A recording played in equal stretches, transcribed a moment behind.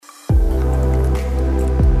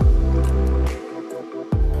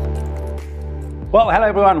Well, hello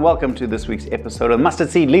everyone. Welcome to this week's episode of the Mustard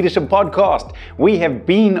Seed Leadership Podcast. We have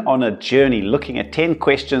been on a journey looking at 10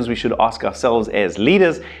 questions we should ask ourselves as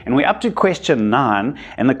leaders, and we're up to question 9.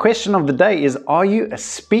 And the question of the day is, are you a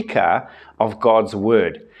speaker of God's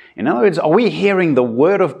word? In other words, are we hearing the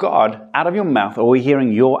word of God out of your mouth, or are we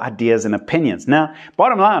hearing your ideas and opinions? Now,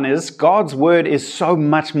 bottom line is, God's word is so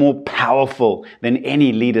much more powerful than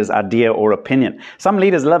any leader's idea or opinion. Some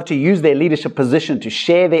leaders love to use their leadership position to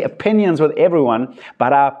share their opinions with everyone,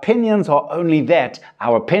 but our opinions are only that,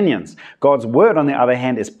 our opinions. God's word, on the other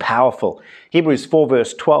hand, is powerful. Hebrews 4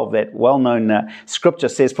 verse 12, that well-known scripture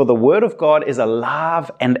says, "For the word of God is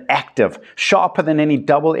alive and active, sharper than any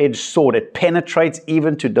double-edged sword. It penetrates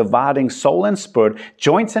even to dividing soul and spirit,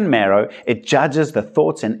 joints and marrow. It judges the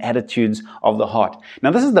thoughts and attitudes of the heart."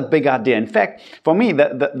 Now, this is the big idea. In fact, for me,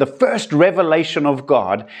 the first revelation of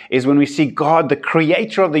God is when we see God, the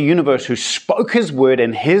creator of the universe, who spoke his word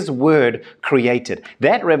and his word created.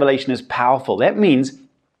 That revelation is powerful. That means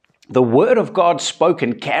the word of God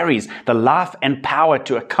spoken carries the life and power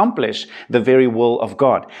to accomplish the very will of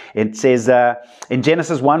God. It says in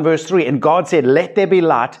Genesis 1 verse 3, "And God said, 'Let there be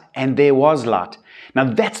light,' and there was light." Now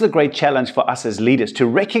that's the great challenge for us as leaders, to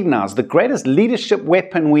recognize the greatest leadership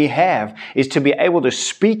weapon we have is to be able to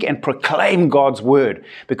speak and proclaim God's word,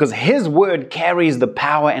 because his word carries the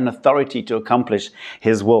power and authority to accomplish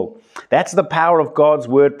his will. That's the power of God's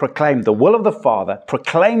word proclaimed, the will of the Father,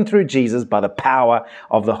 proclaimed through Jesus by the power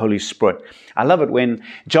of the Holy Spirit. I love it when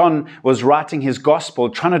John was writing his gospel,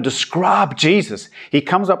 trying to describe Jesus. He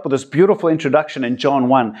comes up with this beautiful introduction in John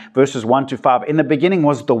 1, verses 1 to 5. "In the beginning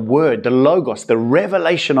was the Word, the Logos, the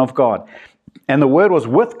revelation of God. And the Word was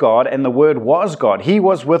with God, and the Word was God. He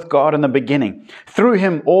was with God in the beginning. Through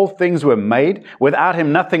him all things were made. Without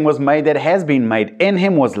him nothing was made that has been made. In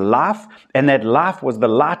him was life, and that life was the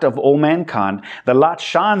light of all mankind. The light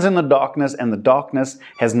shines in the darkness, and the darkness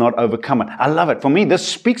has not overcome it." I love it. For me, this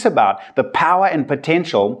speaks about the power and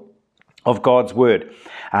potential of God's word.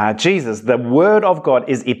 Jesus, the word of God,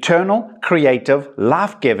 is eternal, creative,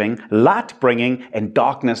 life-giving, light-bringing, and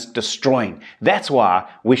darkness-destroying. That's why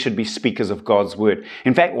we should be speakers of God's word.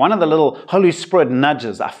 In fact, one of the little Holy Spirit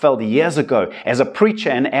nudges I felt years ago as a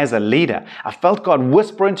preacher and as a leader, I felt God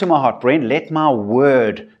whisper into my heart, "Brent, let my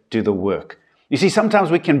word do the work." You see, sometimes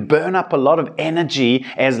we can burn up a lot of energy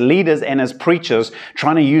as leaders and as preachers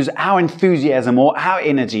trying to use our enthusiasm or our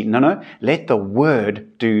energy. No, let the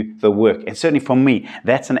word do the work. And certainly for me,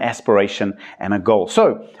 that's an aspiration and a goal.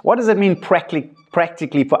 So, what does it mean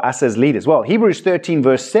practically for us as leaders? Well, Hebrews 13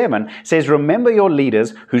 verse 7 says, "Remember your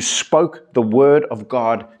leaders who spoke the word of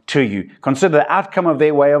God to you. Consider the outcome of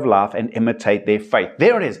their way of life and imitate their faith."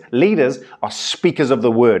 There it is. Leaders are speakers of the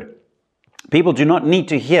word. People do not need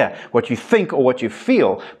to hear what you think or what you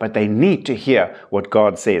feel, but they need to hear what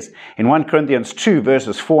God says. In 1 Corinthians 2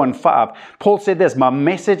 verses 4 and 5, Paul said this, "My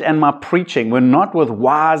message and my preaching were not with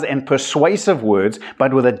wise and persuasive words,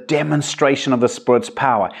 but with a demonstration of the Spirit's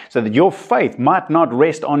power, so that your faith might not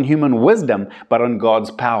rest on human wisdom, but on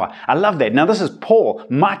God's power." I love that. Now this is Paul,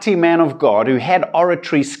 mighty man of God, who had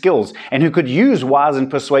oratory skills and who could use wise and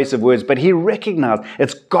persuasive words, but he recognized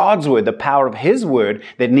it's God's word, the power of his word,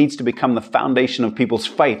 that needs to become the foundation of people's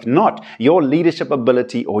faith, not your leadership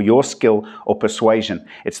ability or your skill or persuasion.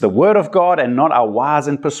 It's the word of God and not our wise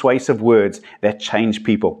and persuasive words that change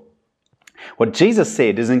people. What Jesus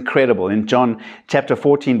said is incredible. In John chapter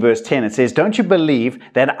 14 verse 10, it says, "Don't you believe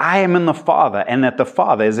that I am in the Father and that the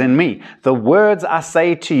Father is in me? The words I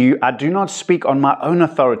say to you, I do not speak on my own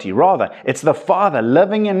authority. Rather, it's the Father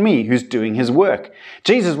living in me who's doing his work."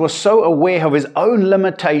 Jesus was so aware of his own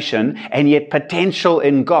limitation and yet potential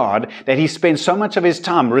in God that he spent so much of his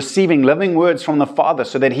time receiving living words from the Father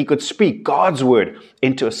so that he could speak God's word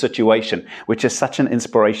into a situation, which is such an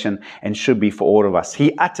inspiration and should be for all of us.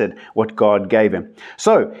 He uttered what God gave him.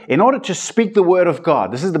 So, in order to speak the word of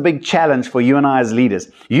God, this is the big challenge for you and I as leaders.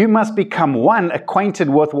 You must become, one, acquainted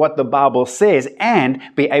with what the Bible says and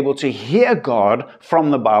be able to hear God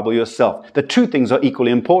from the Bible yourself. The two things are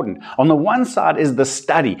equally important. On the one side is the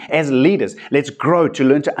study. As leaders, let's grow to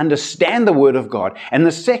learn to understand the word of God. And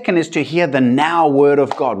the second is to hear the now word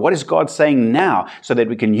of God. What is God saying now, so that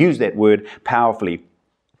we can use that word powerfully?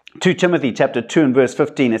 2 Timothy chapter 2 and verse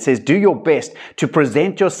 15, it says, "Do your best to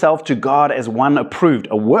present yourself to God as one approved,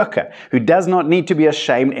 a worker who does not need to be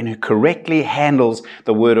ashamed and who correctly handles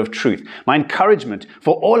the word of truth." My encouragement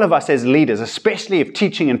for all of us as leaders, especially if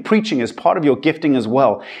teaching and preaching is part of your gifting as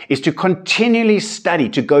well, is to continually study,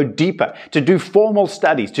 to go deeper, to do formal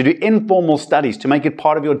studies, to do informal studies, to make it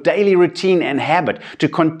part of your daily routine and habit, to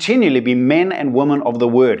continually be men and women of the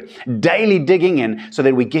word, daily digging in so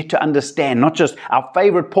that we get to understand not just our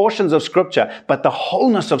favorite portions of Scripture, but the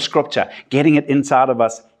wholeness of Scripture, getting it inside of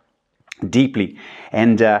us deeply.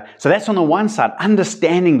 And so that's on the one side,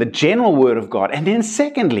 understanding the general Word of God. And then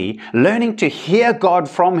secondly, learning to hear God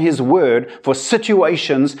from His Word for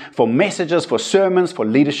situations, for messages, for sermons, for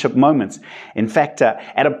leadership moments. In fact,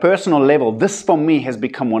 at a personal level, this for me has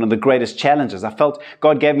become one of the greatest challenges. I felt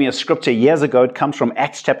God gave me a scripture years ago. It comes from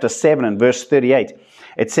Acts chapter 7 and verse 38.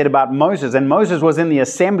 It said about Moses, and Moses was in the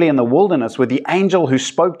assembly in the wilderness with the angel who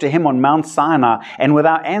spoke to him on Mount Sinai and with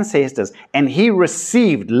our ancestors, and he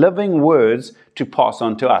received living words to pass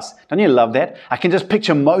on to us. Don't you love that? I can just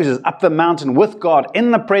picture Moses up the mountain with God,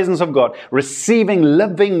 in the presence of God, receiving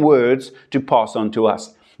living words to pass on to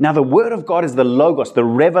us. Now, the Word of God is the Logos, the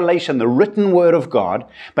revelation, the written Word of God.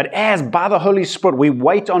 But as by the Holy Spirit we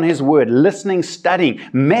wait on His Word, listening, studying,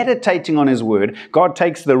 meditating on His Word, God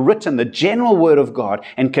takes the written, the general Word of God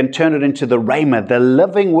and can turn it into the Rhema, the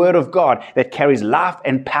living Word of God that carries life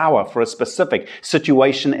and power for a specific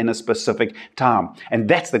situation in a specific time. And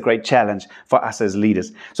that's the great challenge for us as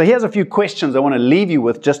leaders. So here's a few questions I want to leave you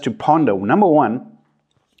with just to ponder. Number one,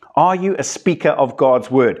 are you a speaker of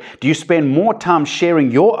God's Word? Do you spend more time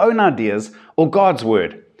sharing your own ideas or God's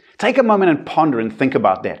Word? Take a moment and ponder and think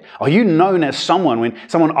about that. Are you known as someone, when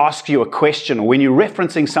someone asks you a question or when you're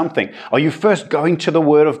referencing something, are you first going to the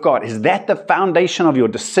Word of God? Is that the foundation of your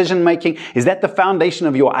decision making? Is that the foundation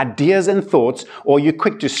of your ideas and thoughts? Or are you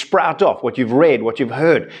quick to sprout off what you've read, what you've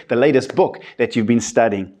heard, the latest book that you've been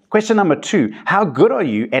studying? Question number two, how good are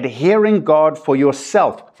you at hearing God for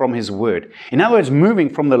yourself from His Word? In other words, moving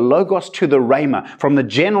from the Logos to the Rhema, from the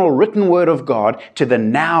general written Word of God to the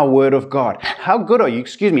now Word of God. How good are you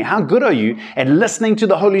at listening to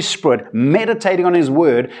the Holy Spirit, meditating on His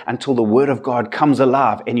Word until the Word of God comes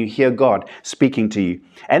alive and you hear God speaking to you?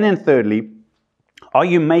 And then thirdly, are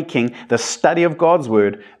you making the study of God's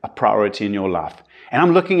Word a priority in your life? And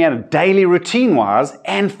I'm looking at it daily routine-wise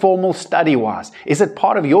and formal study-wise. Is it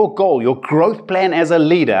part of your goal, your growth plan as a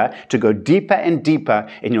leader to go deeper and deeper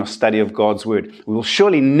in your study of God's Word? We will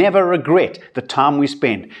surely never regret the time we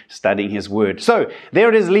spend studying His Word. So there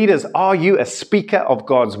it is, leaders. Are you a speaker of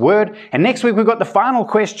God's Word? And next week we've got the final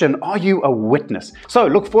question. Are you a witness? So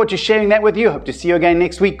look forward to sharing that with you. Hope to see you again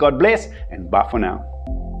next week. God bless and bye for now.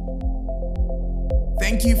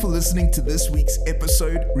 Thank you for listening to this week's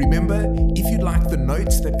episode. Remember, if you'd like the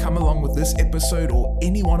notes that come along with this episode or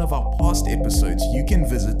any one of our past episodes, you can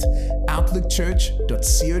visit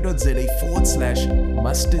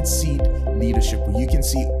outlookchurch.co.za/mustardseed leadership, where you can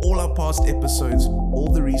see all our past episodes, all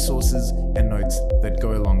the resources and notes that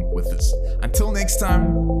go along with this. Until next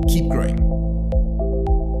time, keep growing.